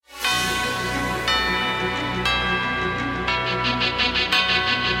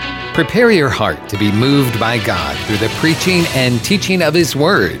Prepare your heart to be moved by God through the preaching and teaching of His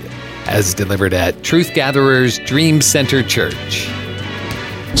Word, as delivered at Truth Gatherers Dream Center Church.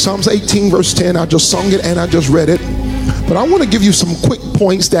 Psalms 18 verse 10, I just sung it and I just read it. But I want to give you some quick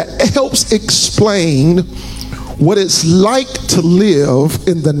points that helps explain what it's like to live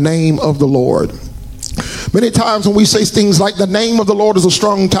in the name of the Lord. Many times when we say things like the name of the Lord is a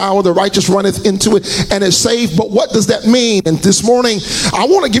strong tower, the righteous runneth into it and is safe. But what does that mean? And this morning, I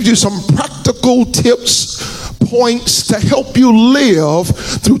want to give you some practical tips, points to help you live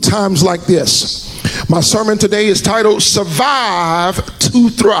through times like this. My sermon today is titled, Survive to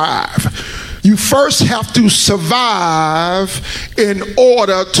Thrive. You first have to survive in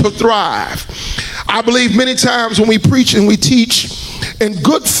order to thrive. I believe many times when we preach and we teach in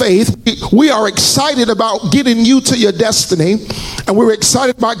good faith, we are excited about getting you to your destiny, and we're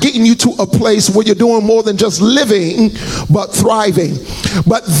excited about getting you to a place where you're doing more than just living, but thriving.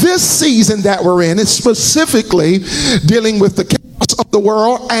 But this season that we're in is specifically dealing with the chaos of the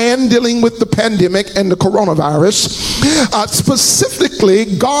world and dealing with the pandemic and the coronavirus.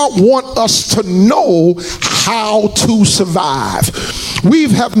 Specifically, God wants us to know how to survive. We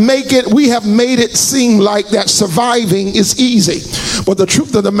have made it seem like that surviving is easy. But the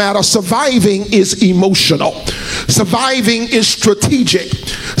truth of the matter, surviving is emotional. Surviving is strategic.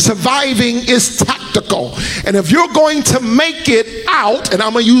 Surviving is tactical. And if you're going to make it out, and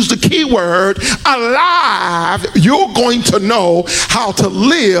I'm going to use the key word, alive, you're going to know how to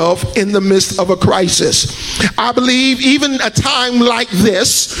live in the midst of a crisis. I believe even a time like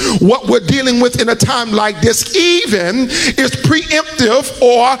this, what we're dealing with in a time like this, even is preemptive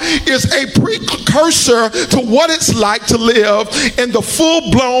or is a precursor to what it's like to live in the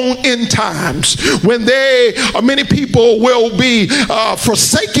full-blown end times, when many people will be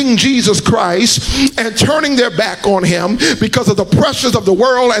forsaking Jesus Christ and turning their back on Him because of the pressures of the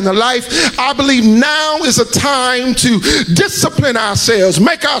world and the life. I believe now is a time to discipline ourselves,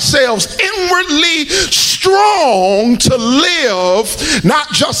 make ourselves inwardly strong to live not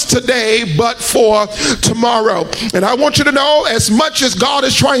just today but for tomorrow. And I want you to know, as much as God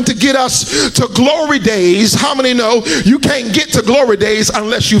is trying to get us to glory days, how many know you can't get to glory days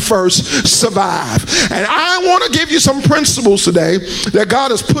unless you first survive? And I want to give you some principles today that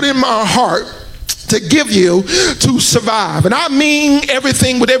God has put in my heart to give you to survive. And I mean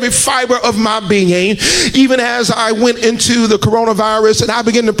everything with every fiber of my being. Even as I went into the coronavirus and I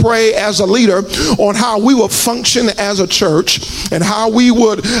began to pray as a leader on how we would function as a church and how we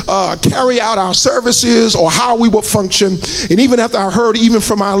would carry out our services or how we would function. And even after I heard even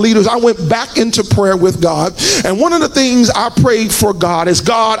from our leaders, I went back into prayer with God. And one of the things I prayed for God is,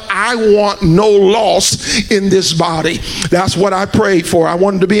 God, I want no loss in this body. That's what I prayed for. I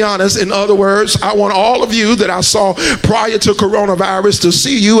wanted to be honest. In other words, I want all of you that I saw prior to coronavirus to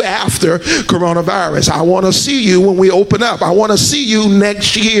see you after coronavirus. I want to see you when we open up. I want to see you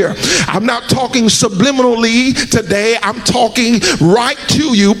next year. I'm not talking subliminally today. I'm talking right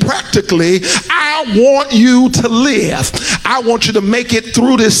to you practically. I want you to live. I want you to make it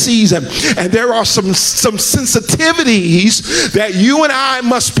through this season. And there are some sensitivities that you and I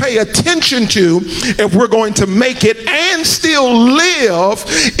must pay attention to if we're going to make it and still live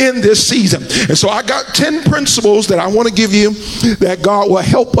in this season. And so I got 10 principles that I want to give you that God will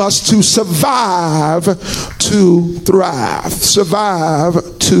help us to survive to thrive.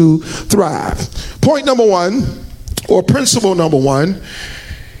 Survive to thrive. Point number one, or principle number one,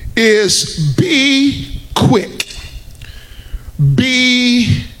 is be quick.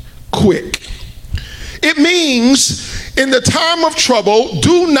 Be quick. It means in the time of trouble,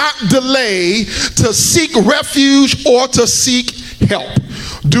 do not delay to seek refuge or to seek help.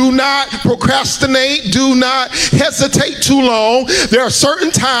 Do not procrastinate. Do not hesitate too long. There are certain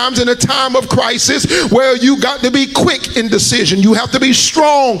times in a time of crisis where you got to be quick in decision. You have to be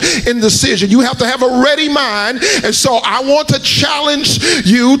strong in decision. You have to have a ready mind. And so I want to challenge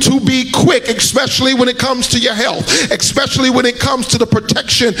you to be quick, especially when it comes to your health, especially when it comes to the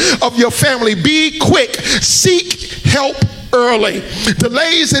protection of your family. Be quick. Seek help early.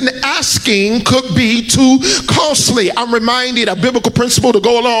 Delays in asking could be too costly. I'm reminded a biblical principle to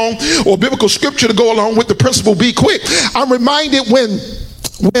go along, or biblical scripture to go along with the principle, be quick. I'm reminded when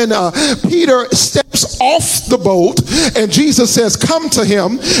Peter steps off the boat and Jesus says, come to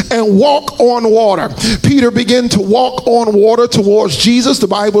him and walk on water. Peter began to walk on water towards Jesus. The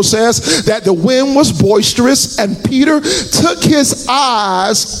Bible says that the wind was boisterous and Peter took his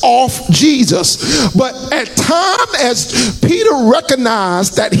eyes off Jesus. But at time as Peter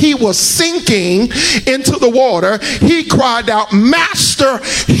recognized that he was sinking into the water, he cried out, Master,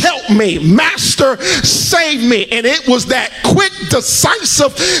 help me. Master, save me. And it was that quick, decisive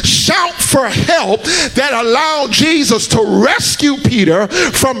massive shout for help that allowed Jesus to rescue Peter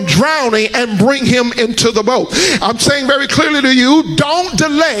from drowning and bring him into the boat. I'm saying very clearly to you, don't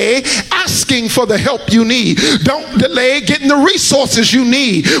delay asking for the help you need. Don't delay getting the resources you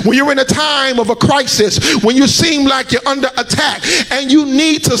need when you're in a time of a crisis, when you seem like you're under attack and you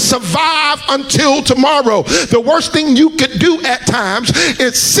need to survive until tomorrow. The worst thing you could do at times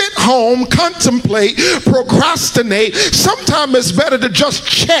is sit home, contemplate, procrastinate. Sometimes it's better to just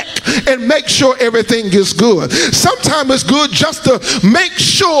check and make sure everything is good. Sometimes it's good just to make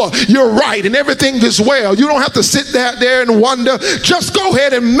sure you're right and everything is well. You don't have to sit there and wonder. Just go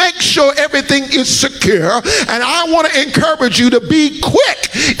ahead and make sure everything is secure. And I want to encourage you to be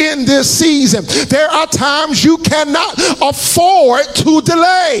quick in this season. There are times you cannot afford to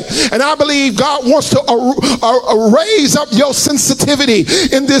delay. And I believe God wants to raise up your sensitivity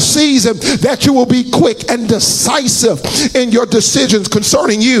in this season, that you will be quick and decisive in your decisions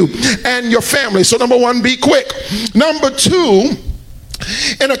concerning you and your family. So number one, be quick. Number two,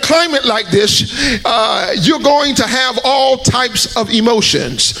 in a climate like this, you're going to have all types of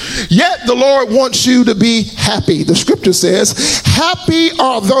emotions. Yet the Lord wants you to be happy. The scripture says, happy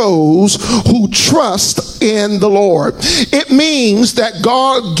are those who trust in the Lord. It means that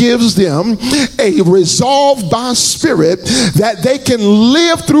God gives them a resolve by spirit that they can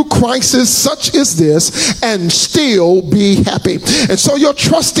live through crisis such as this and still be happy. And so your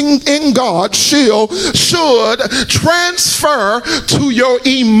trusting in God should transfer to your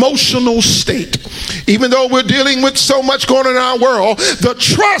emotional state. Even though we're dealing with so much going on in our world, the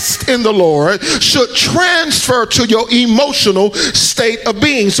trust in the Lord should transfer to your emotional state of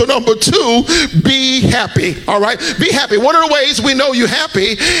being. So number two, be happy. All right, be happy. One of the ways we know you're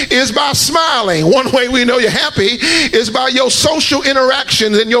happy is by smiling. One way we know you're happy is by your social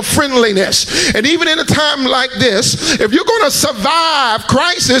interactions and your friendliness. And even in a time like this, if you're going to survive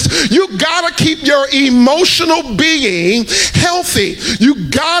crisis, you gotta keep your emotional being healthy. You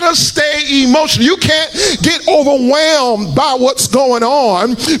gotta stay emotional. You can't get overwhelmed by what's going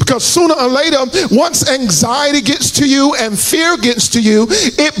on, because sooner or later, once anxiety gets to you and fear gets to you,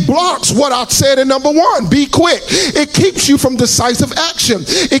 it blocks what I said in number one, be quick. It keeps you from decisive action.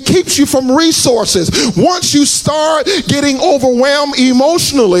 It keeps you from resources. Once you start getting overwhelmed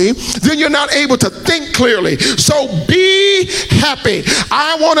emotionally, then you're not able to think clearly. So be happy.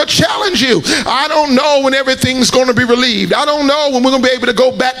 I want to challenge you. I don't know when everything's going to be relieved. I don't know when we're going to be able to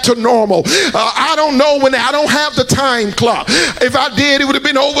go back to normal. I don't know when. I don't have the time clock. If I did, it would have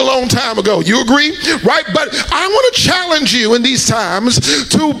been over a long time ago. You agree? Right? But I want to challenge you in these times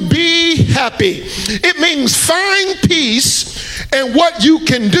to be happy. It means find peace in what you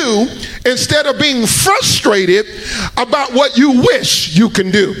can do instead of being frustrated about what you wish you can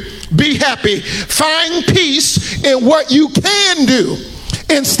do. Be happy. Find peace in what you can do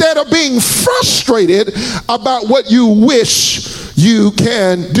instead of being frustrated about what you wish you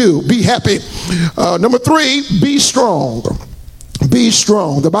can do. Be happy. Number three, be strong. Be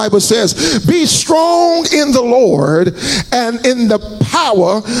strong. The Bible says, be strong in the Lord and in the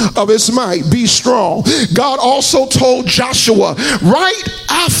power of his might. Be strong. God also told Joshua right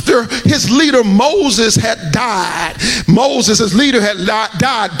after his leader Moses had died. Moses, his leader, had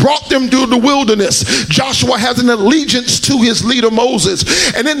died, brought them through the wilderness. Joshua has an allegiance to his leader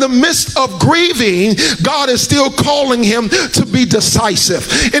Moses. And in the midst of grieving, God is still calling him to be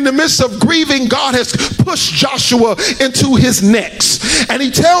decisive. In the midst of grieving, God has pushed Joshua into his next. And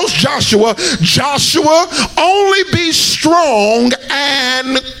he tells Joshua, only be strong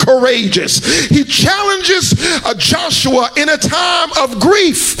and courageous. He challenges Joshua in a time of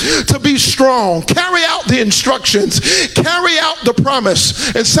grief to be strong. Carry out the instructions. Carry out the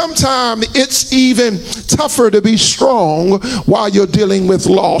promise. And sometimes it's even tougher to be strong while you're dealing with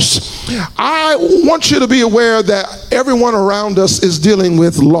loss. I want you to be aware that everyone around us is dealing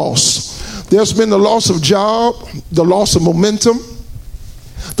with loss. There's been the loss of job, the loss of momentum,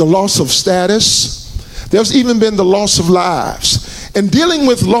 the loss of status. There's even been the loss of lives. And dealing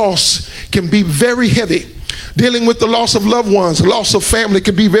with loss can be very heavy. Dealing with the loss of loved ones, the loss of family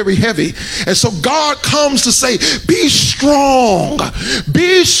can be very heavy. And so God comes to say, be strong.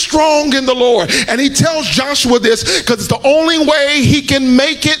 Be strong in the Lord. And he tells Joshua this because it's the only way he can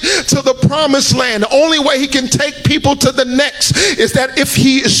make it to the promised land. The only way he can take people to the next is that if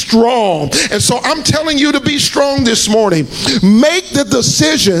he is strong. And so I'm telling you to be strong this morning. Make the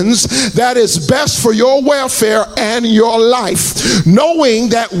decisions that is best for your welfare and your life, knowing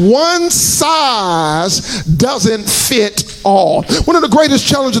that one size doesn't fit all. One of the greatest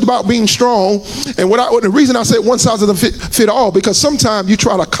challenges about being strong, and the reason I say one size doesn't fit all, because sometimes you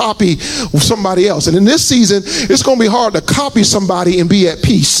try to copy somebody else. And in this season, it's going to be hard to copy somebody and be at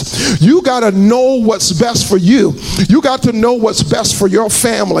peace. You got to know what's best for you. You got to know what's best for your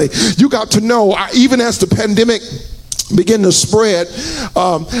family. You got to know, even as the pandemic begin to spread,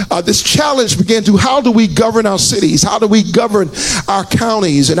 this challenge began to, how do we govern our cities? How do we govern our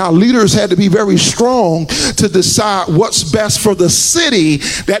counties? And our leaders had to be very strong to decide what's best for the city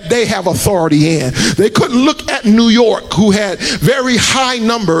that they have authority in. They couldn't look at New York, who had very high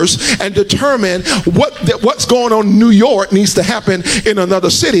numbers, and determine what's going on in New York needs to happen in another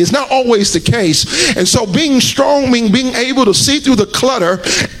city. It's not always the case. And so being strong means being able to see through the clutter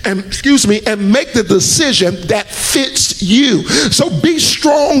and make the decision that fits you. So be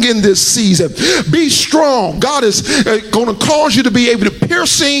strong in this season. Be strong. God is going to cause you to be able to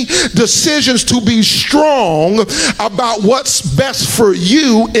piercing decisions to be strong about what's best for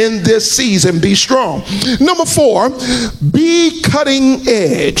you in this season. Be strong. Number 4, be cutting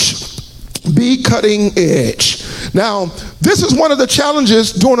edge. Be cutting edge. Now, this is one of the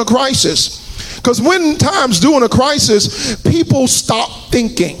challenges during a crisis, because when times during a crisis, people stop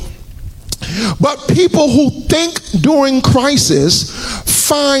thinking. But people who think during crisis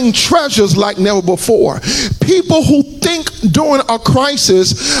find treasures like never before. People who think during a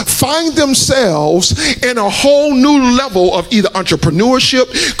crisis find themselves in a whole new level of either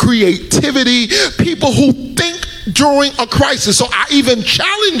entrepreneurship, creativity. People who think during a crisis. So I even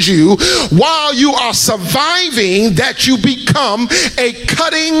challenge you, while you are surviving, that you become a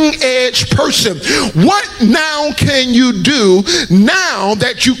cutting edge person. What now can you do now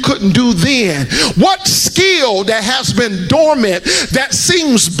that you couldn't do then? What skill that has been dormant that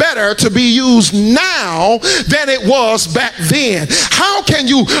seems better to be used now than it was back then? How can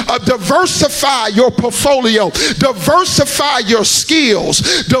you diversify your portfolio, diversify your skills,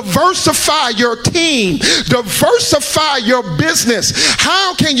 diversify your team, diversify your business?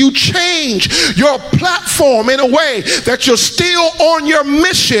 How can you change your platform in a way that you're still on your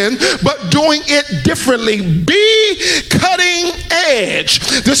mission but doing it differently? Be cutting edge.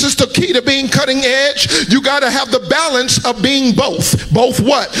 This is the key to being cutting edge. You got to have the balance of being both. Both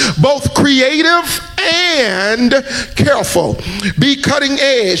what? Both creative and careful. Be cutting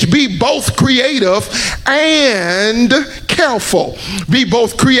edge. Be both creative and careful. Be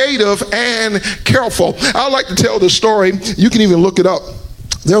both creative and careful. I like to tell this story. You can even look it up.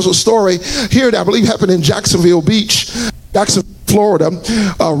 There's a story here that I believe happened in Jacksonville Beach, Florida,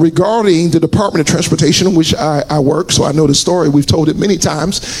 regarding the Department of Transportation, in which I work. So I know the story. We've told it many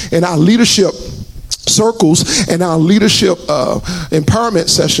times in our leadership circles and our leadership empowerment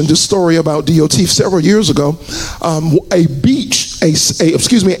session. This story about DOT several years ago. A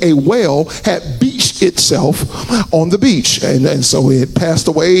whale had beached itself on the beach, and so it passed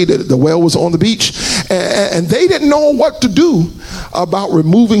away. The whale was on the beach, and they didn't know what to do about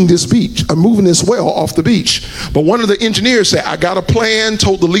removing this whale off the beach. But one of the engineers said, "I got a plan."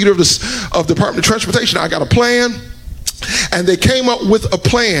 Told the leader of Department of Transportation, "I got a plan." And they came up with a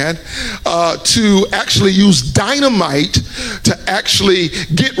plan to actually use dynamite to actually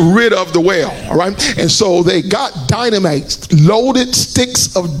get rid of the whale, all right? And so they got dynamite, loaded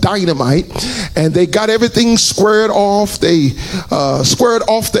sticks of dynamite, and they got everything squared off. They squared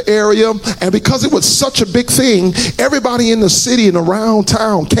off the area, and because it was such a big thing, everybody in the city and around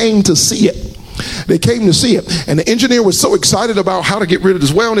town came to see it. They came to see it, and the engineer was so excited about how to get rid of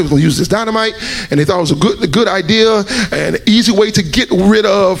this whale, and he was going to use this dynamite, and they thought it was a good idea and an easy way to get rid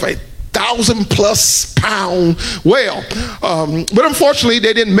of a 1,000+ pound whale. But unfortunately,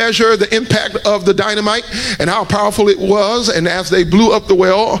 they didn't measure the impact of the dynamite and how powerful it was. And as they blew up the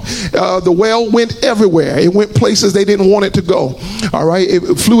whale went everywhere. It went places they didn't want it to go. All right,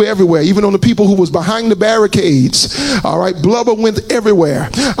 it flew everywhere, even on the people who was behind the barricades. All right, blubber went everywhere.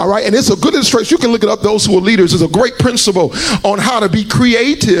 All right, and it's a good illustration. You can look it up. Those who are leaders, is a great principle on how to be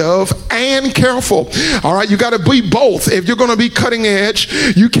creative and careful. All right, you got to be both. If you're going to be cutting edge,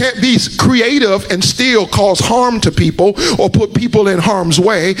 you can't be creative and still cause harm to people or put people in harm's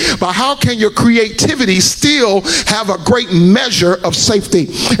way. But how can your creativity still have a great measure of safety?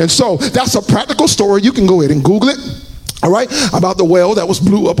 And so that's a practical story. You can go ahead and Google it. All right, about the whale that was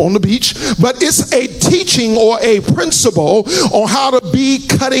blew up on the beach. But it's a teaching or a principle on how to be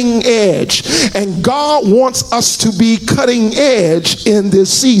cutting edge. And God wants us to be cutting edge in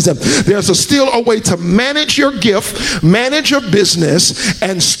this season. There's still a way to manage your gift, manage your business,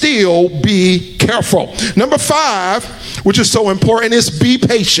 and still be careful. Number 5, which is so important, is be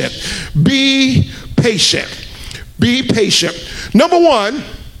patient. Be patient. Be patient. Number 1,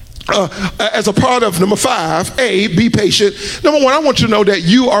 as a part of number 5, be patient. Number 1, I want you to know that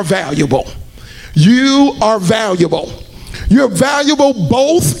you are valuable. You are valuable. You're valuable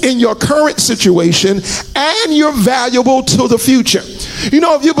both in your current situation and you're valuable to the future. You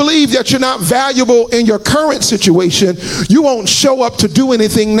know, if you believe that you're not valuable in your current situation, you won't show up to do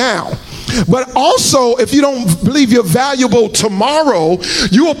anything now. But also, if you don't believe you're valuable tomorrow,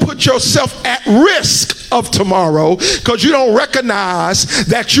 you will put yourself at risk of tomorrow because you don't recognize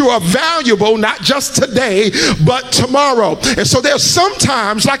that you are valuable not just today, but tomorrow. And so there's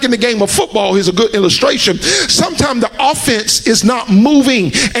sometimes, like in the game of football, here's a good illustration. Sometimes the offense is not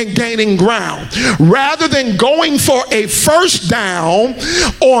moving and gaining ground. Rather than going for a first down,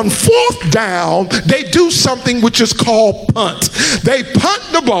 on 4th down, they do something which is called punt. They punt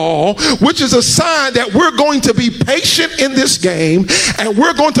the ball, which is a sign that we're going to be patient in this game and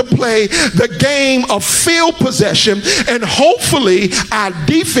we're going to play the game of field possession, and hopefully our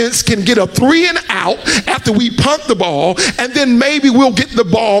defense can get a 3 and out after we punt the ball, and then maybe we'll get the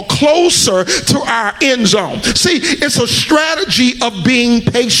ball closer to our end zone. See, it's a strategy of being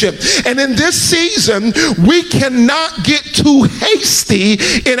patient. And in this season, we cannot get too hasty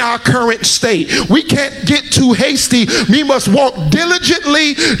in our current state. We can't get too hasty. We must walk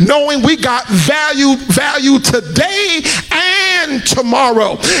diligently, knowing we got value today and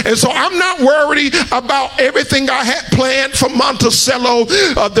tomorrow. And so I'm not worried about everything I had planned for Monticello,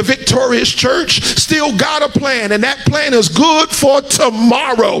 the Victorious Church. Still got a plan, and that plan is good for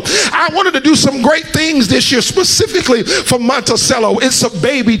tomorrow. I wanted to do some great things this year, specifically for Monticello. It's a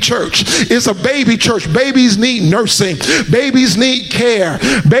baby church. It's a baby church. Babies need nursing. Babies need care.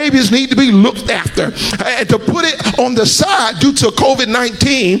 Babies need to be looked after. And to put it on the side due to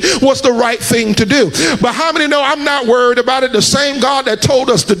COVID-19 was the right thing to do. But how many know I'm not worried about it? The same God that told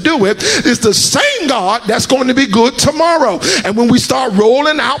us to do it is the same God that's going to be good tomorrow. And when we start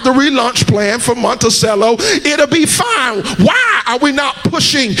rolling out the relaunch plan for Monticello, it'll be fine. Why are we not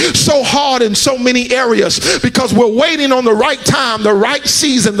pushing so hard in so many areas? Because we're waiting on the right time, the right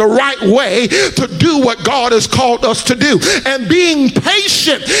season, the right way to do what God has called us to do. And being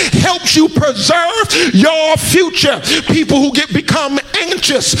patient helps you preserve your future. People who become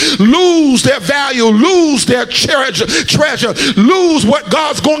anxious lose their value, lose their treasure, lose what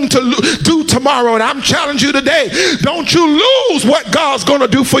God's going to do tomorrow. And I'm challenging you today, don't you lose what God's going to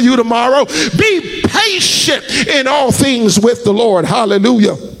do for you tomorrow. Be patient in all things with the Lord.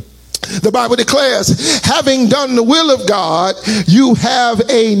 Hallelujah. The Bible declares, having done the will of God, you have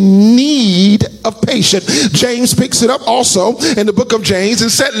a need of patience. James picks it up also in the book of James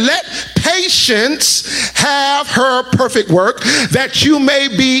and said, let patience have her perfect work, that you may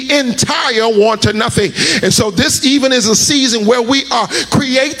be entire, wanting nothing. And so this even is a season where we are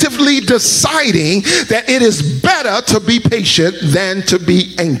creatively deciding that it is better to be patient than to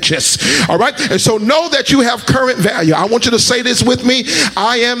be anxious. All right. And so know that you have current value. I want you to say this with me.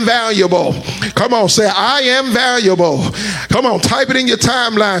 I am valuable. Come on, say, I am valuable. Come on, type it in your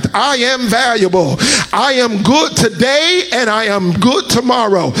timeline. I am valuable. I am good today and I am good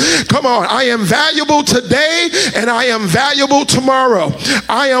tomorrow. Come on, I am valuable today and I am valuable tomorrow.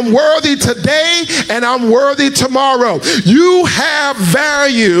 I am worthy today and I'm worthy tomorrow. You have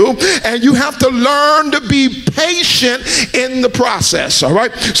value and you have to learn to be patient in the process. All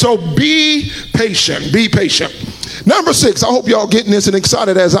right, so be patient. Be patient. Number 6, I hope y'all getting this and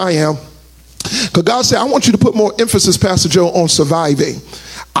excited as I am. Because God said, I want you to put more emphasis, Pastor Joe, on surviving.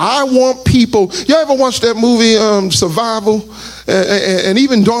 I want people, you ever watched that movie, Survival? And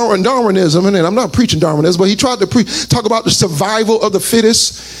even Darwinism, and I'm not preaching Darwinism, but he tried to talk about the survival of the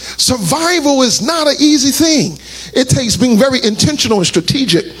fittest. Survival is not an easy thing. It takes being very intentional and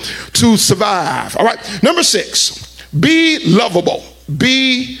strategic to survive. All right, number 6, be lovable.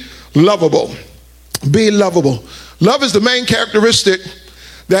 Be lovable. Be lovable. Love is the main characteristic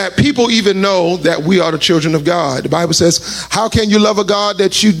that people even know that we are the children of God. The Bible says, how can you love a God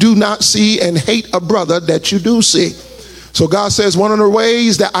that you do not see and hate a brother that you do see? So God says one of the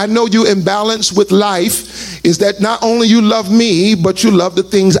ways that I know you in balance with life is that not only you love me, but you love the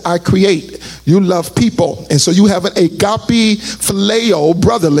things I create. You love people. And so you have an agape phileo,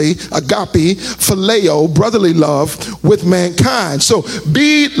 brotherly love with mankind. So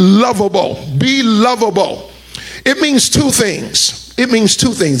be lovable. Be lovable. It means 2 things. It means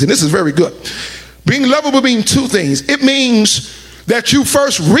 2 things. And this is very good. Being lovable means 2 things. It means that you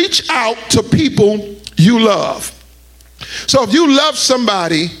first reach out to people you love. So if you love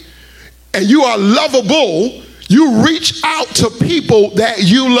somebody and you are lovable, you reach out to people that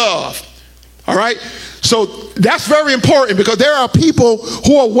you love. All right? So that's very important because there are people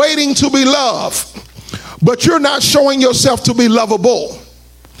who are waiting to be loved, but you're not showing yourself to be lovable.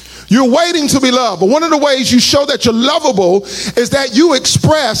 You're waiting to be loved. But one of the ways you show that you're lovable is that you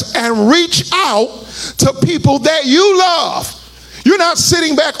express and reach out to people that you love. You're not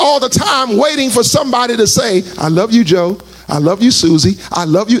sitting back all the time waiting for somebody to say, I love you, Joe. I love you, Susie. I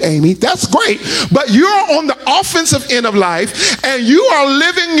love you, Amy. That's great. But you're on the offensive end of life, and you are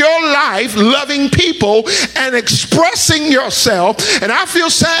living your life loving people and expressing yourself. And I feel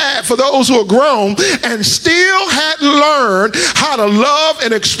sad for those who are grown and still hadn't learned how to love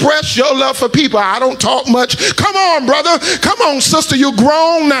and express your love for people. I don't talk much. Come on, brother. Come on, sister. You're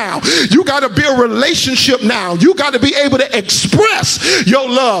grown now. You got to build a relationship now. You got to be able to express your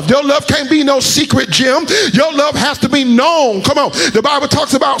love. Your love can't be no secret gem. Your love has to be known. Come on. The Bible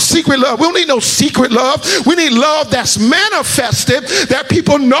talks about secret love. We don't need no secret love. We need love that's manifested, that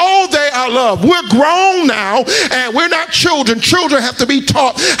people know they are loved. We're grown now, and we're not children. Children have to be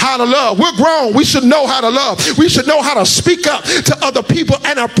taught how to love. We're grown. We should know how to love. We should know how to speak up to other people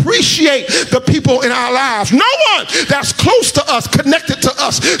and appreciate the people in our lives. No one that's close to us, connected to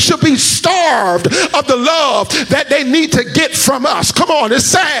us, should be starved of the love that they need to get from us. Come on. It's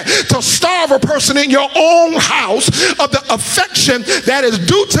sad to starve a person in your own house of the affection that is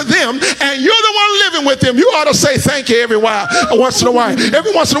due to them, and you're the one living with them. You ought to say thank you every once in a while.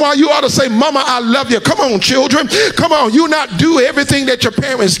 Every once in a while, you ought to say, Mama, I love you. Come on, children. Come on. You not do everything that your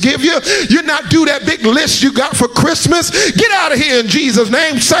parents give you. You not do that big list you got for Christmas. Get out of here in Jesus'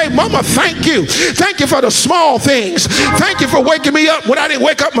 name. Say, Mama, thank you. Thank you for the small things. Thank you for waking me up when I didn't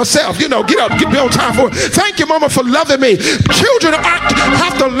wake up myself. You know, get up, get me on time for it. Thank you, Mama, for loving me. Children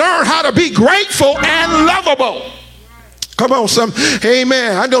have to learn how to be grateful and lovable. Come on, some.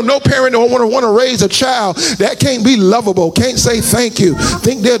 Amen. I know no parent don't want to raise a child that can't be lovable, can't say thank you,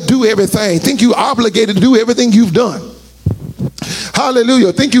 think they'll do everything, think you obligated to do everything you've done.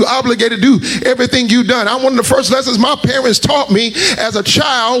 Hallelujah. Think you obligated to do everything you've done. One of the first lessons my parents taught me as a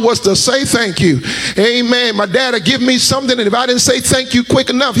child was to say thank you. Amen. My dad would give me something, and if I didn't say thank you quick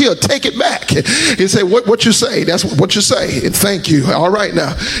enough, he'll take it back. He'd say, what you say? That's what you say. And thank you. All right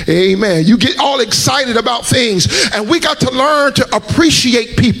now. Amen. You get all excited about things, and we got to learn to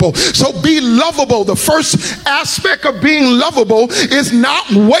appreciate people. So be lovable. The first aspect of being lovable is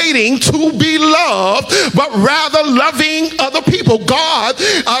not waiting to be loved, but rather loving other people. God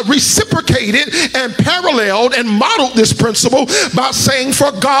reciprocated and paralleled and modeled this principle by saying,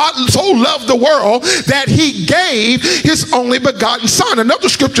 for God so loved the world that he gave his only begotten son. Another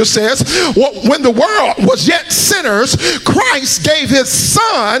scripture says, when the world was yet sinners, Christ gave his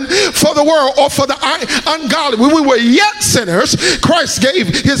son for the world, or for the ungodly. When we were yet sinners, Christ gave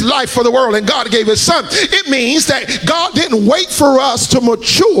his life for the world, and God gave his son. It means that God didn't wait for us to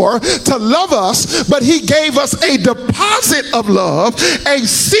mature to love us, but he gave us a deposit of love, a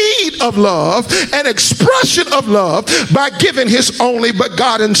seed of love, an expression of love by giving his only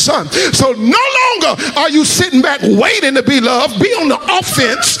begotten son. So no longer are you sitting back waiting to be loved. Be on the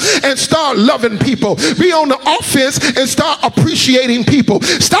offense and start loving people. Be on the offense and start appreciating people.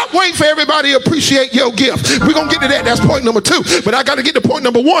 Stop waiting for everybody to appreciate your gift. We're going to get to that. That's point number 2. But I got to get to point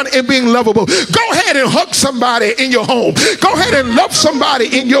number 1 in being lovable. Go ahead and hug somebody in your home. Go ahead and love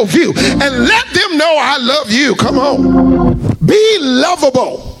somebody in your view and let them know I love you. Come on. Be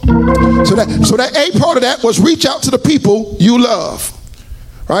lovable. So that A part of that was reach out to the people you love.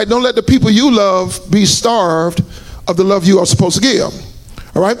 Right? Don't let the people you love be starved of the love you are supposed to give.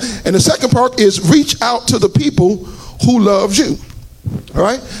 All right? And the second part is reach out to the people who loves you. All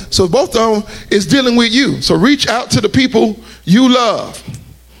right? So both of them is dealing with you. So reach out to the people you love.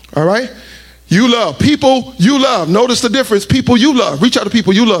 All right? You love. People you love. Notice the difference. People you love. Reach out to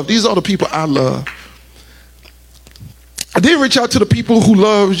people you love. These are the people I love. I did reach out to the people who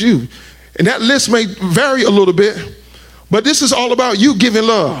loves you. And that list may vary a little bit, but this is all about you giving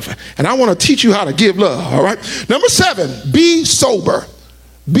love. And I want to teach you how to give love, all right? Number 7, be sober.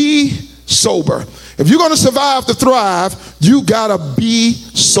 Be sober. If you're going to survive to thrive, you got to be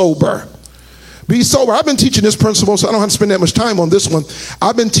sober. Be sober. I've been teaching this principle, so I don't have to spend that much time on this one.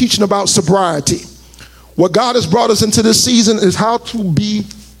 I've been teaching about sobriety. What God has brought us into this season is how to be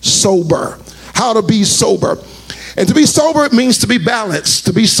sober. How to be sober. And to be sober, it means to be balanced.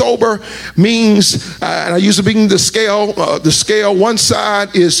 To be sober means, and I use it being the scale, one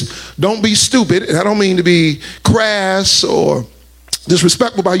side is don't be stupid. And I don't mean to be crass or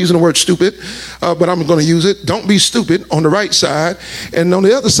disrespectful by using the word stupid, but I'm going to use it. Don't be stupid on the right side. And on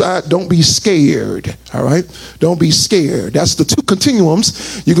the other side, don't be scared. All right? Don't be scared. That's the two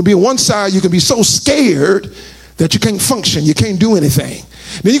continuums. You can be on one side, you can be so scared that you can't function. You can't do anything.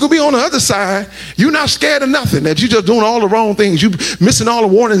 Then you could be on the other side. You're not scared of nothing, that you're just doing all the wrong things. You're missing all the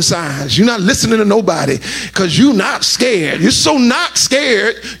warning signs. You're not listening to nobody because you're not scared. You're so not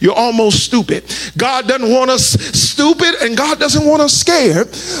scared, you're almost stupid. God doesn't want us stupid and God doesn't want us scared.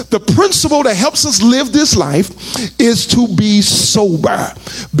 The principle that helps us live this life is to be sober.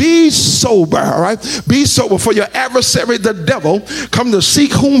 Be sober, all right? Be sober, for your adversary, the devil, come to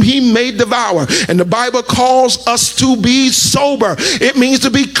seek whom he may devour. And the Bible calls us to be sober. It means to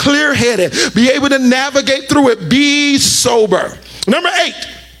be clear-headed, be able to navigate through it. Be sober. Number 8,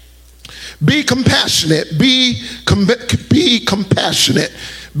 be compassionate. Be compassionate.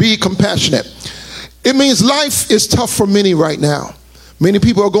 Be compassionate. It means life is tough for many right now. Many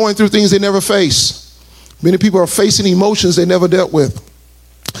people are going through things they never face. Many people are facing emotions they never dealt with.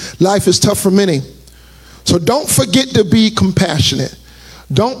 Life is tough for many. So don't forget to be compassionate.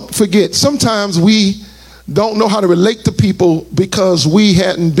 Don't forget. Sometimes we don't know how to relate to people because we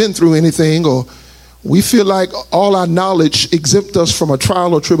hadn't been through anything, or we feel like all our knowledge exempts us from a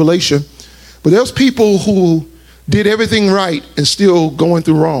trial or tribulation. But there's people who did everything right and still going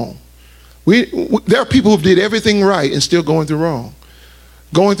through wrong. There are people who did everything right and still going through wrong,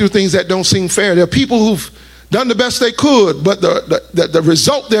 going through things that don't seem fair. There are people who've done the best they could, but the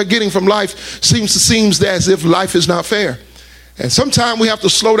result they're getting from life seems as if life is not fair. And sometimes we have to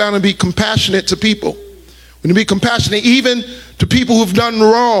slow down and be compassionate to people. We need to be compassionate even to people who've done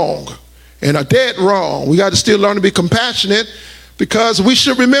wrong and are dead wrong. We got to still learn to be compassionate, because we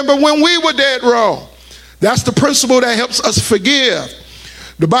should remember when we were dead wrong. That's the principle that helps us forgive.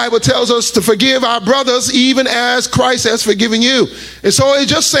 The Bible tells us to forgive our brothers even as Christ has forgiven you. And so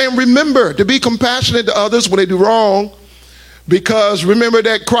it's just saying, remember to be compassionate to others when they do wrong, because remember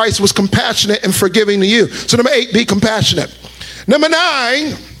that Christ was compassionate and forgiving to you. So number 8, be compassionate. Number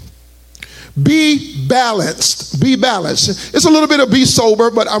 9, be balanced. Be balanced. It's a little bit of be sober,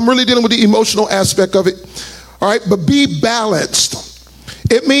 but I'm really dealing with the emotional aspect of it. All right, but be balanced.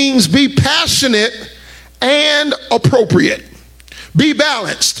 It means be passionate and appropriate. Be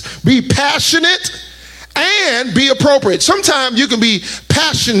balanced. Be passionate and be appropriate. Sometimes you can be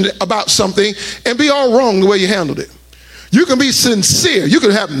passionate about something and be all wrong the way you handled it. You can be sincere. You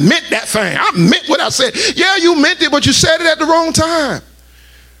can have meant that thing. I meant what I said. Yeah, you meant it, but you said it at the wrong time.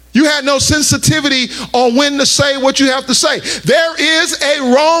 You had no sensitivity on when to say what you have to say. There is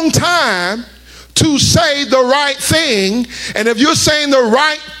a wrong time to say the right thing. And if you're saying the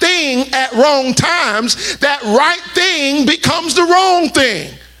right thing at wrong times, that right thing becomes the wrong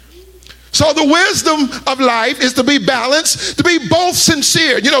thing. So the wisdom of life is to be balanced, to be both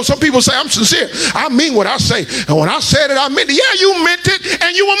sincere. You know, some people say, I'm sincere. I mean what I say. And when I said it, I meant it. Yeah, you meant it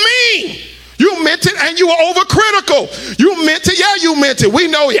and you were mean. You meant it and you were overcritical. You meant it. Yeah, you meant it. We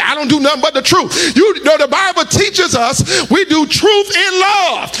know, I don't do nothing but the truth. You know, the Bible teaches us we do truth in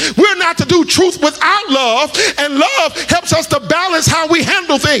love. We're not to do truth without love. And love helps us to balance how we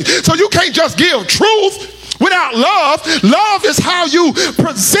handle things. So you can't just give truth without love. Love is how you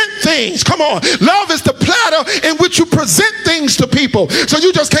present things. Come on. Love is the platter in which you present things to people. So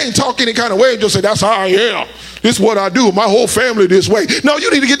you just can't talk any kind of way and just say, that's how I am. This is what I do. My whole family this way. No,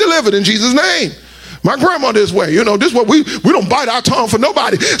 you need to get delivered in Jesus' name. My grandma this way. You know, this is what we don't bite our tongue for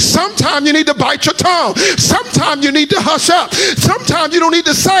nobody. Sometimes you need to bite your tongue. Sometimes you need to hush up. Sometimes you don't need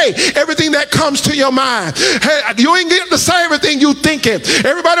to say everything that comes to your mind. Hey, you ain't getting to say everything you thinking.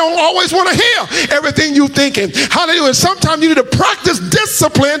 Everybody don't always want to hear everything you thinking. Hallelujah. And sometimes you need to practice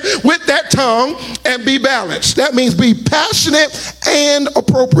discipline with that tongue and be balanced. That means be passionate and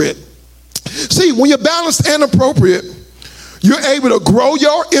appropriate. See, when you're balanced and appropriate, you're able to grow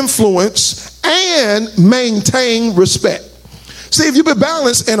your influence and maintain respect. See, if you've been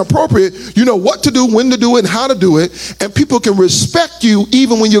balanced and appropriate, you know what to do, when to do it, and how to do it, and people can respect you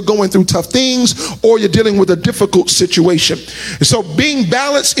even when you're going through tough things or you're dealing with a difficult situation. And so being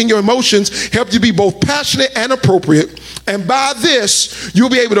balanced in your emotions helps you be both passionate and appropriate. And by this, you'll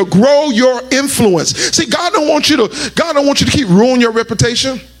be able to grow your influence. See, God don't want you to keep ruining your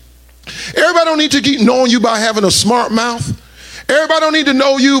reputation. Everybody don't need to keep knowing you by having a smart mouth. Everybody don't need to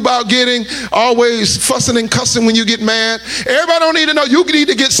know you about getting always fussing and cussing when you get mad. Everybody don't need to know. You need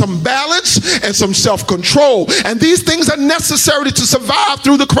to get some balance and some self-control. And these things are necessary to survive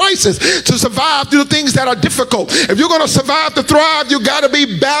through the crisis, to survive through the things that are difficult. If you're going to survive to thrive, you got to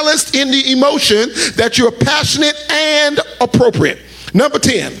be balanced in the emotion that you're passionate and appropriate. Number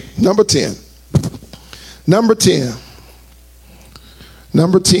 10.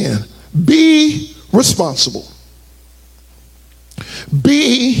 Be responsible.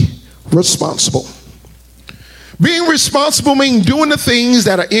 Be responsible. Being responsible means doing the things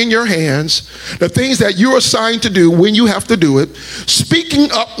that are in your hands, the things that you're assigned to do when you have to do it,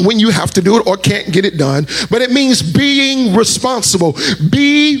 speaking up when you have to do it or can't get it done. But it means being responsible.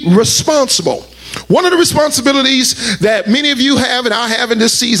 Be responsible. One of the responsibilities that many of you have and I have in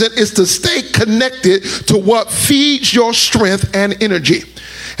this season is to stay connected to what feeds your strength and energy.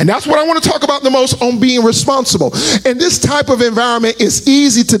 And that's what I want to talk about the most on being responsible. In this type of environment, it's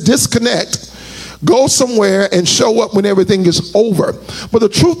easy to disconnect, go somewhere and show up when everything is over. But the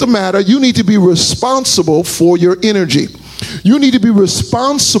truth of the matter, you need to be responsible for your energy. You need to be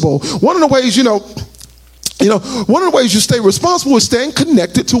responsible. One of the ways, one of the ways you stay responsible is staying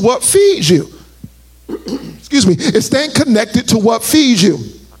connected to what feeds you. Excuse me. It's staying connected to what feeds you.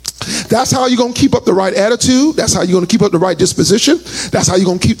 That's how you're going to keep up the right attitude. That's how you're going to keep up the right disposition. That's how you're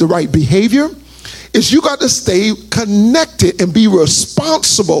going to keep the right behavior. Is you got to stay connected and be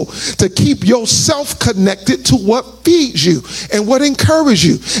responsible to keep yourself connected to what feeds you and what encourages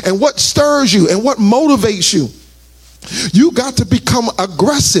you and what stirs you and what motivates you. You got to become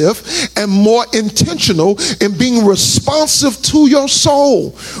aggressive and more intentional in being responsive to your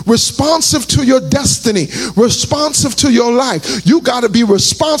soul, responsive to your destiny, responsive to your life. You got to be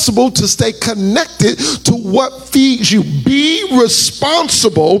responsible to stay connected to what feeds you. Be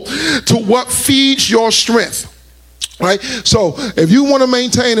responsible to what feeds your strength. Right? So if you want to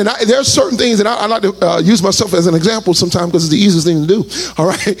maintain, and there's certain things, and I like to use myself as an example sometimes because it's the easiest thing to do. All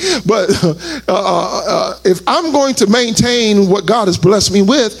right. But if I'm going to maintain what God has blessed me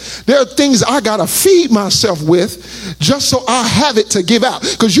with, there are things I got to feed myself with just so I have it to give out.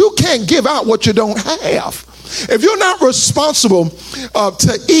 Because you can't give out what you don't have. If you're not responsible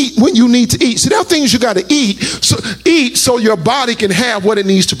to eat when you need to eat, see, there are things you got to eat so your body can have what it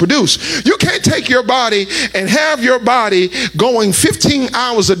needs to produce. You can't take your body and have your body going 15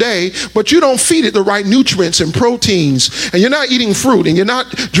 hours a day, but you don't feed it the right nutrients and proteins, and you're not eating fruit, and you're not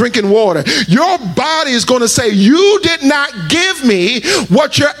drinking water. Your body is going to say, you did not give me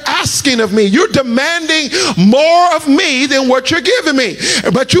what you're asking of me. You're demanding more of me than what you're giving me.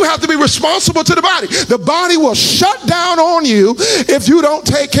 But you have to be responsible to the body. The body will shut down on you if you don't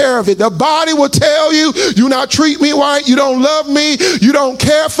take care of it. The body will tell you, you not treat me right, you don't love me, you don't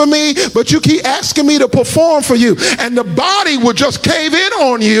care for me, but you keep asking me to perform for you. And the body will just cave in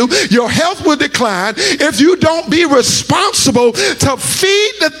on you. Your health will decline if you don't be responsible to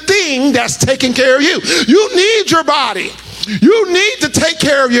feed the thing that's taking care of you. You need your body. You need to take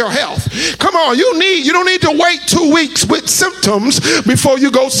care of your health. Come on, you don't need to wait 2 weeks with symptoms before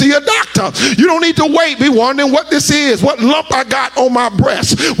you go see a doctor. You don't need to wait, be wondering what this is, what lump I got on my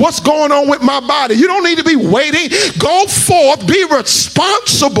breast, what's going on with my body. You don't need to be waiting. Go forth, be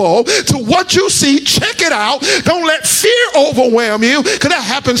responsible to what you see. Check it out. Don't let fear overwhelm you, because that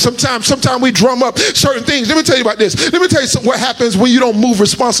happens sometimes. Sometimes we drum up certain things. Let me tell you about this. Let me tell you what happens when you don't move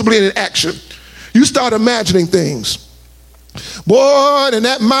responsibly in action. You start imagining things. Boy, and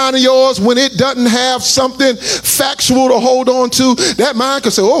that mind of yours, when it doesn't have something factual to hold on to, that mind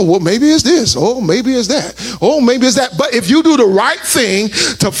can say, oh, well, maybe it's this. Oh, maybe it's that. Oh, maybe it's that. But if you do the right thing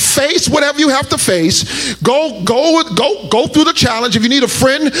to face whatever you have to face, go through the challenge. If you need a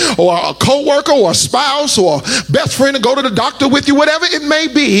friend or a coworker or a spouse or a best friend to go to the doctor with you, whatever it may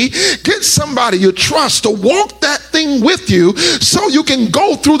be, get somebody you trust to walk that thing with you so you can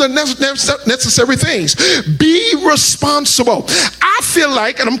go through the necessary things. Be responsible. I feel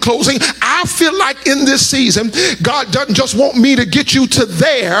like, and I'm closing, I feel like in this season, God doesn't just want me to get you to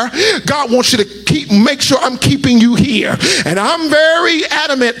there. God wants you to make sure I'm keeping you here. And I'm very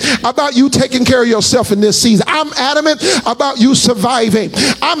adamant about you taking care of yourself in this season. I'm adamant about you surviving.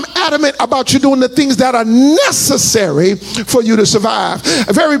 I'm adamant about you doing the things that are necessary for you to survive.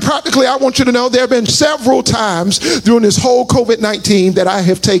 Very practically, I want you to know there have been several times during this whole COVID-19 that I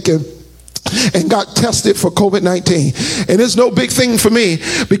have taken and got tested for COVID-19. And it's no big thing for me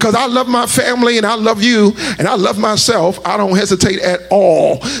because I love my family and I love you and I love myself. I don't hesitate at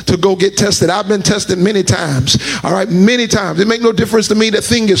all to go get tested. I've been tested many times. All right, many times. It makes no difference to me. The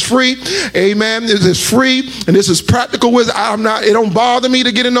thing is free. Amen. This is free and this is practical. It don't bother me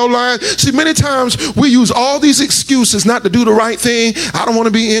to get in no line. See, many times we use all these excuses not to do the right thing. I don't want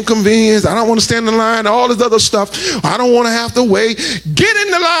to be inconvenienced. I don't want to stand in line. All this other stuff. I don't want to have to wait. Get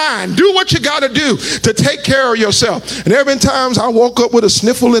in the line. Do what you got to do to take care of yourself. And there have been times I woke up with a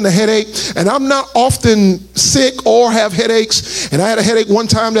sniffle and a headache, and I'm not often sick or have headaches. And I had a headache one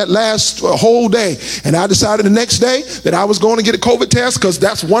time that lasts a whole day. And I decided the next day that I was going to get a COVID test, because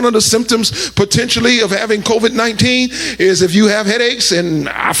that's one of the symptoms potentially of having COVID-19 is if you have headaches. And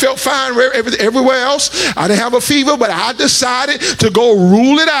I felt fine everywhere else. I didn't have a fever, but I decided to go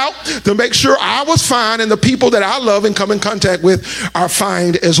rule it out to make sure I was fine and the people that I love and come in contact with are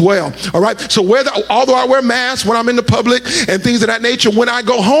fine as well. All right. So although I wear masks when I'm in the public and things of that nature, when I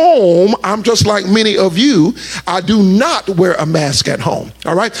go home, I'm just like many of you. I do not wear a mask at home.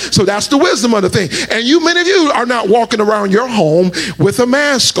 All right. So that's the wisdom of the thing. And many of you are not walking around your home with a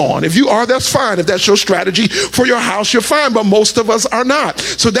mask on. If you are, that's fine. If that's your strategy for your house, you're fine. But most of us are not.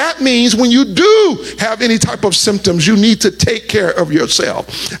 So that means when you do have any type of symptoms, you need to take care of yourself.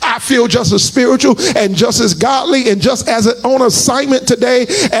 I feel just as spiritual and just as godly and just as on assignment today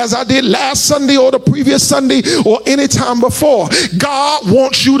as I did last Sunday or the previous Sunday or any time before. God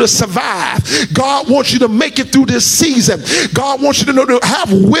wants you to survive. God wants you to make it through this season. God wants you to know to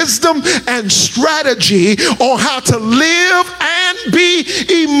have wisdom and strategy on how to live and be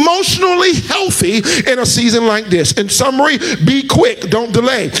emotionally healthy in a season like this. In summary, be quick, don't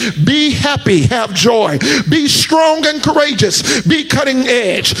delay. Be happy, have joy. Be strong and courageous. Be cutting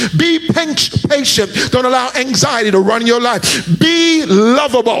edge. Be patient. Don't allow anxiety to run your life. Be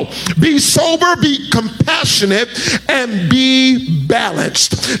lovable. Be sober. Be compassionate. And be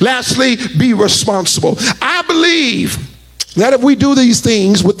balanced. Lastly, be responsible. I believe that if we do these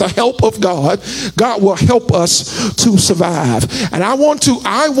things with the help of God, God will help us to survive. And I want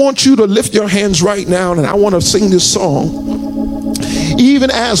you to lift your hands right now, and I want to sing this song.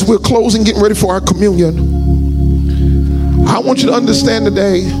 Even as we're closing, getting ready for our communion, I want you to understand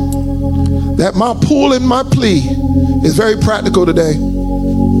today that my pull and my plea is very practical today.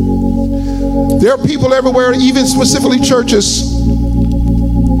 There are people everywhere, even specifically churches.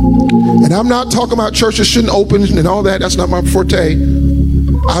 And I'm not talking about churches shouldn't open and all that. That's not my forte.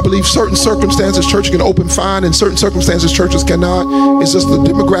 I believe certain circumstances churches can open fine and certain circumstances churches cannot. It's just the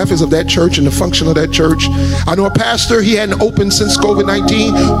demographics of that church and the function of that church. I know a pastor, he hadn't opened since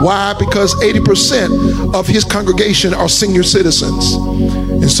COVID-19. Why? Because 80% of his congregation are senior citizens.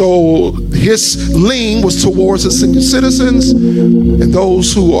 And so his lean was towards the senior citizens and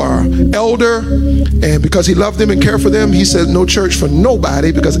those who are elder. And because he loved them and cared for them, he said no church for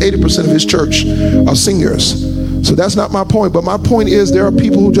nobody, because 80% of his church are seniors. So that's not my point. But my point is there are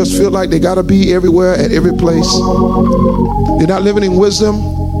people who just feel like they got to be everywhere at every place. They're not living in wisdom.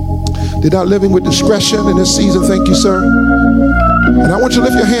 They're not living with discretion in this season. Thank you, sir. And I want you to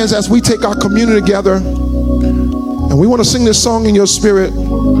lift your hands as we take our communion together. And we want to sing this song in your spirit.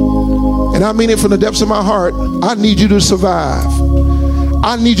 And I mean it from the depths of my heart. I need you to survive.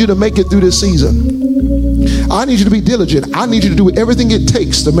 I need you to make it through this season. I need you to be diligent. I need you to do everything it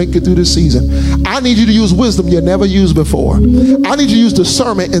takes to make it through this season. I need you to use wisdom you never used before. I need you to use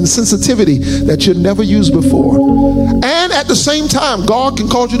discernment and sensitivity that you never used before. And at the same time, God can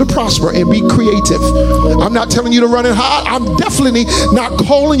cause you to prosper and be creative. I'm not telling you to run and hide. I'm definitely not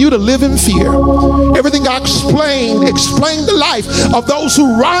calling you to live in fear. Everything I explained the life of those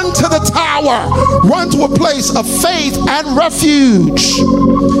who run to the tower, run to a place of faith and refuge,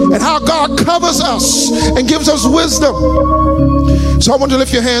 and how God covers us and gives us wisdom. So I want you to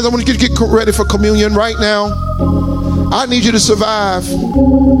lift your hands. I want you to get ready for communion right now. I need you to survive.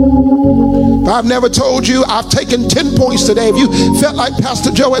 If I've never told you, I've taken 10 points today. If you felt like Pastor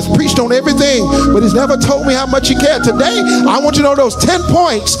Joe has preached on everything, but he's never told me how much he cared, today I want you to know those 10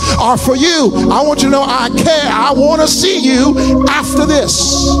 points are for you. I want you to know I care. I want to see you after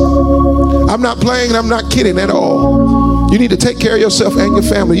this. I'm not playing and I'm not kidding at all. You need to take care of yourself and your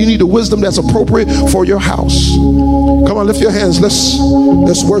family. You need the wisdom that's appropriate for your house. Come on, lift your hands. Let's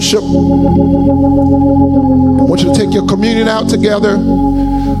worship. I want you to take your communion out together.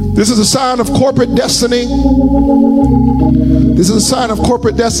 This is a sign of corporate destiny. This is a sign of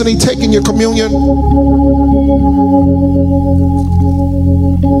corporate destiny, taking your communion.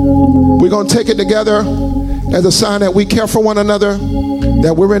 We're going to take it together as a sign that we care for one another,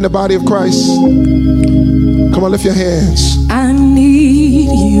 that we're in the body of Christ. Come on, lift your hands. I need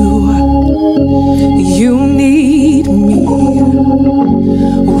you. You need me.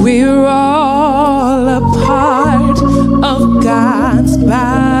 We're all a part of God's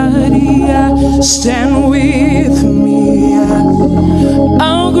body. Stand with me.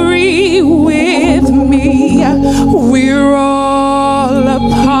 Agree with me. We're all a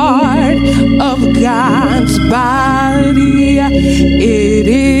part of God's body. It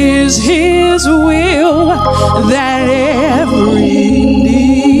is His will that every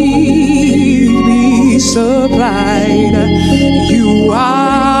need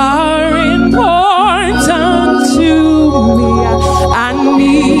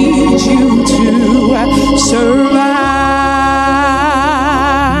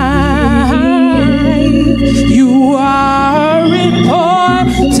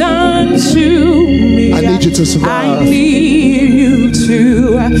to survive. I need you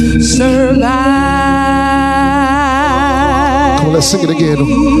to survive. Come on, let's sing it again.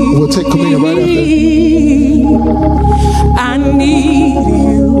 We'll take communion right after. I need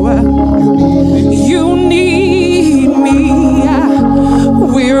you. You need me.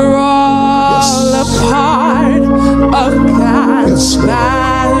 We're all a part of God's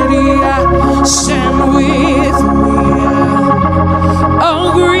body. Stand with me.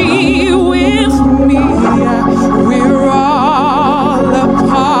 Agree with me. We're all a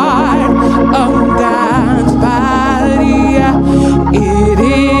part of God's body. It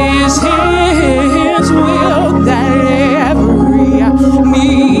is His will that every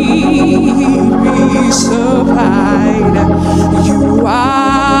need be supplied. You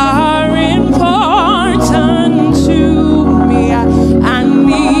are important to me. I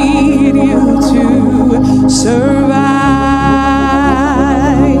need you to survive.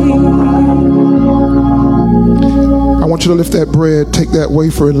 I want you to lift that bread, take that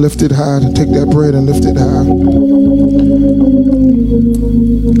wafer and lift it high. Take that bread and lift it high.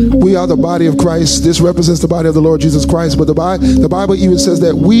 We are the body of Christ. This represents the body of the Lord Jesus Christ. But the Bible even says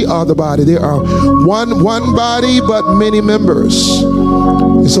that we are the body. There are one body, but many members.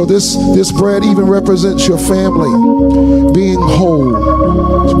 And so this bread even represents your family being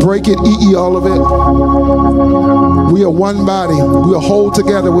whole. Break it, eat ye all of it. We are one body. We are whole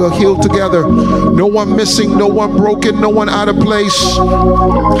together. We are healed together. No one missing, no one broken, no one out of place.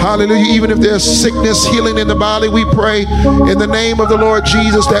 Hallelujah. Even if there's sickness, healing in the body, we pray in the name of the Lord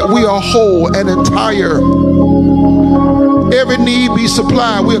Jesus that we are whole and entire. Every need be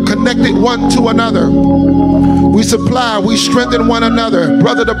supplied. We are connected one to another. We supply, we strengthen one another,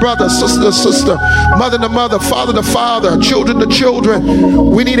 brother to brother, sister to sister, mother to mother, father to father, children to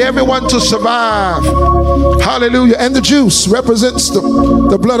children. We need everyone to survive. Hallelujah. And the juice represents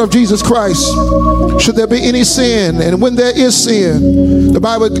the blood of Jesus Christ. Should there be any sin, and when there is sin, the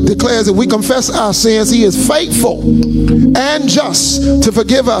Bible declares that we confess our sins, He is faithful and just to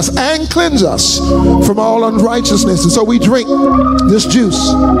forgive us and cleanse us from all unrighteousness. And so we drink this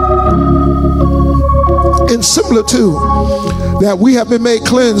juice. And similar to that, we have been made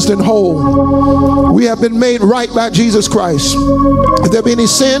cleansed and whole. We have been made right by Jesus Christ. If there be any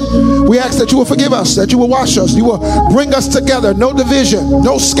sin, we ask that you will forgive us, that you will wash us, you will bring us together. No division,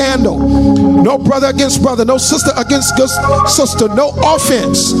 no scandal, no brother against brother, no sister against sister, no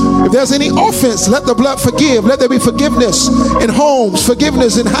offense. If there's any offense, let the blood forgive. Let there be forgiveness in homes,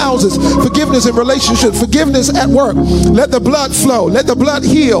 forgiveness in houses, forgiveness in relationships, forgiveness at work. Let the blood flow. Let the blood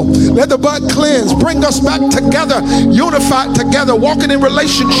heal. Let the blood cleanse. Bring us back together, unified together, walking in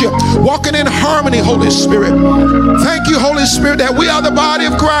relationship, walking in harmony, Holy Spirit. Thank you, Holy Spirit, that we are the body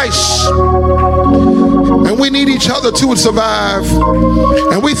of Christ. And we need each other to survive.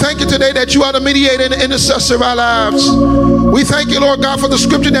 And we thank you today that you are the mediator and the intercessor of our lives. We thank you, Lord God, for the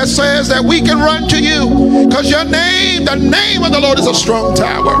scripture that says that we can run to you because your name, the name of the Lord, is a strong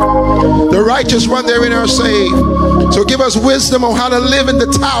tower. The righteous run therein and are saved. So give us wisdom on how to live in the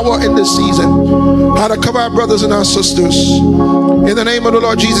tower in this season, how to cover our brothers and our sisters. In the name of the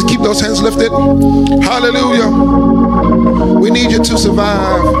Lord Jesus, keep those hands lifted. Hallelujah. We need you to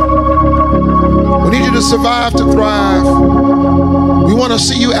survive. We need you to survive to thrive. We want to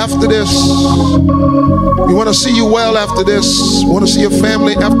see you after this. We want to see you well after this. We want to see your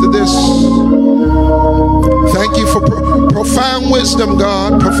family after this. Thank you for profound wisdom,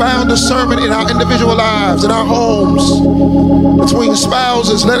 God, profound discernment in our individual lives, in our homes, between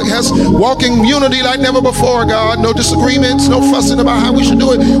spouses. Let us walk in unity like never before, God. No disagreements, no fussing about how we should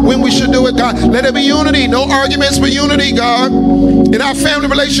do it, when we should do it, God. Let there be unity, no arguments, but unity, God. In our family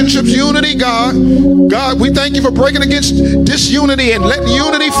relationships, unity, God. God, we thank you for breaking against disunity and letting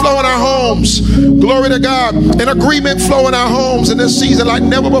unity flow in our homes. Glory to God. And agreement flow in our homes in this season like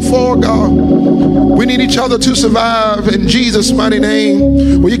never before, God. We need each other to survive in Jesus' mighty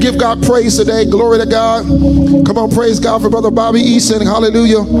name. Will you give God praise today? Glory to God. Come on, praise God for Brother Bobby Eason.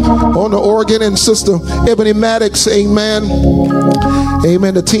 Hallelujah. On the organ, and Sister Ebony Maddox. Amen.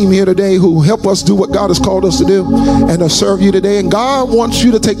 Amen. The team here today who help us do what God has called us to do and to serve you today. And God wants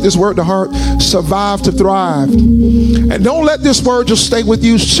you to take this word to heart. Survive to thrive. And don't let this word just stay with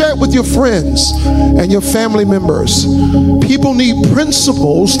you. Share it with your friends and your family members. People need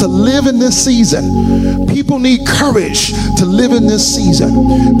principles to live in this season. People need courage to live in this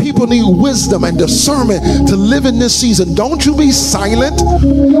season. People need wisdom and discernment to live in this season. Don't you be silent.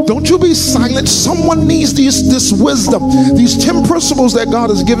 Don't you be silent. Someone needs this wisdom. These 10 principles that God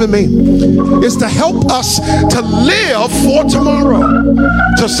has given me is to help us to live for tomorrow,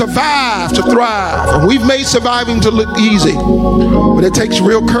 to survive, to thrive. And we've made surviving to look easy, but it takes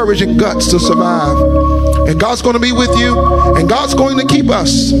real courage and guts to survive. And God's going to be with you, and God's going to keep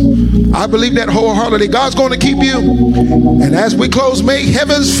us. I believe that wholeheartedly. God's going to keep you. And as we close, may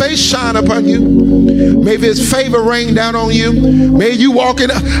heaven's face shine upon you. May his favor rain down on you. May you walk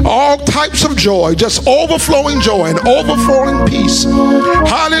in all types of joy, just overflowing joy and overflowing peace.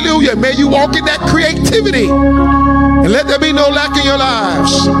 Hallelujah. May you walk in that creativity. And let there be no lack in your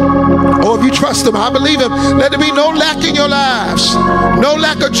lives. Oh, if you trust him, I believe him. Let there be no lack in your lives. No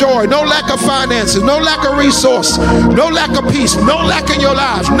lack of joy, no lack of finances, no lack of resource, no lack of peace, no lack in your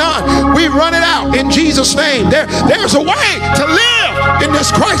lives. None. We run it out in Jesus' name. There's a way to live in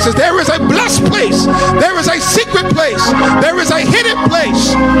this crisis. There is a blessed place. There is a secret place. There is a hidden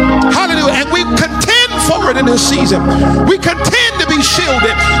place. Hallelujah. And we contend for it in this season. We contend to be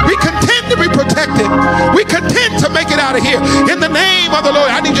shielded. We contend to be protected. We contend to make it out of here. In the name of the Lord,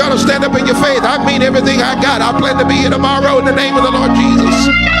 I need y'all to stand up in your faith. I mean everything I got. I plan to be here tomorrow in the name of the Lord Jesus.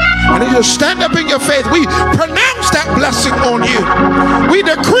 I need you to stand up in your faith. We pronounce that blessing on you. We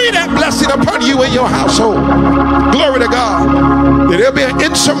decree that blessing upon you and your household. Glory to God. That there'll be an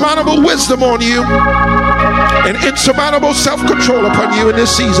insurmountable wisdom on you, and insurmountable self-control upon you in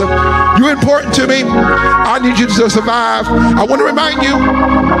this season. You're important to me. I need you to survive. I want to remind you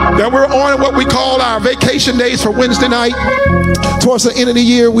that we're on what we call our vacation days for Wednesday night. Towards the end of the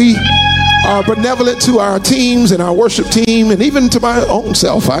year, we are benevolent to our teams and our worship team, and even to my own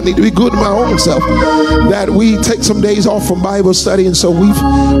self. I need to be good to my own self, that we take some days off from Bible study, and so we've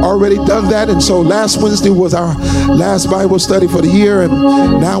already done that. And so last Wednesday was our last Bible study for the year, and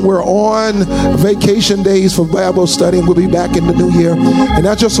now we're on vacation days for Bible study, and we'll be back in the new year. And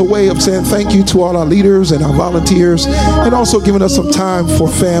that's just a way of saying thank you to all our leaders and our volunteers, and also giving us some time for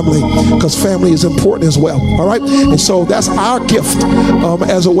family, because family is important as well. All right, and so that's our gift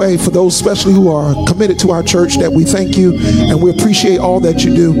as a way for those especially who are committed to our church, that we thank you and we appreciate all that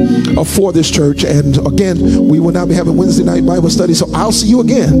you do for this church. And again, we will not be having Wednesday night Bible study, so I'll see you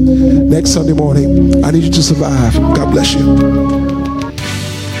again next Sunday morning. I need you to survive. God bless you.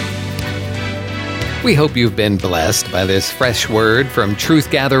 We hope you've been blessed by this fresh word from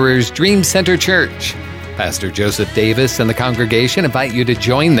Truth Gatherers Dream Center Church. Pastor Joseph Davis and the congregation invite you to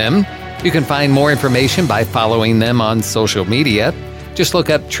join them. You can find more information by following them on social media. Just look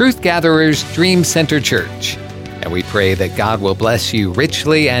up Truth Gatherers Dream Center Church. And we pray that God will bless you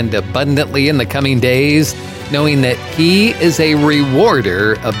richly and abundantly in the coming days, knowing that He is a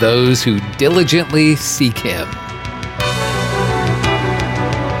rewarder of those who diligently seek Him.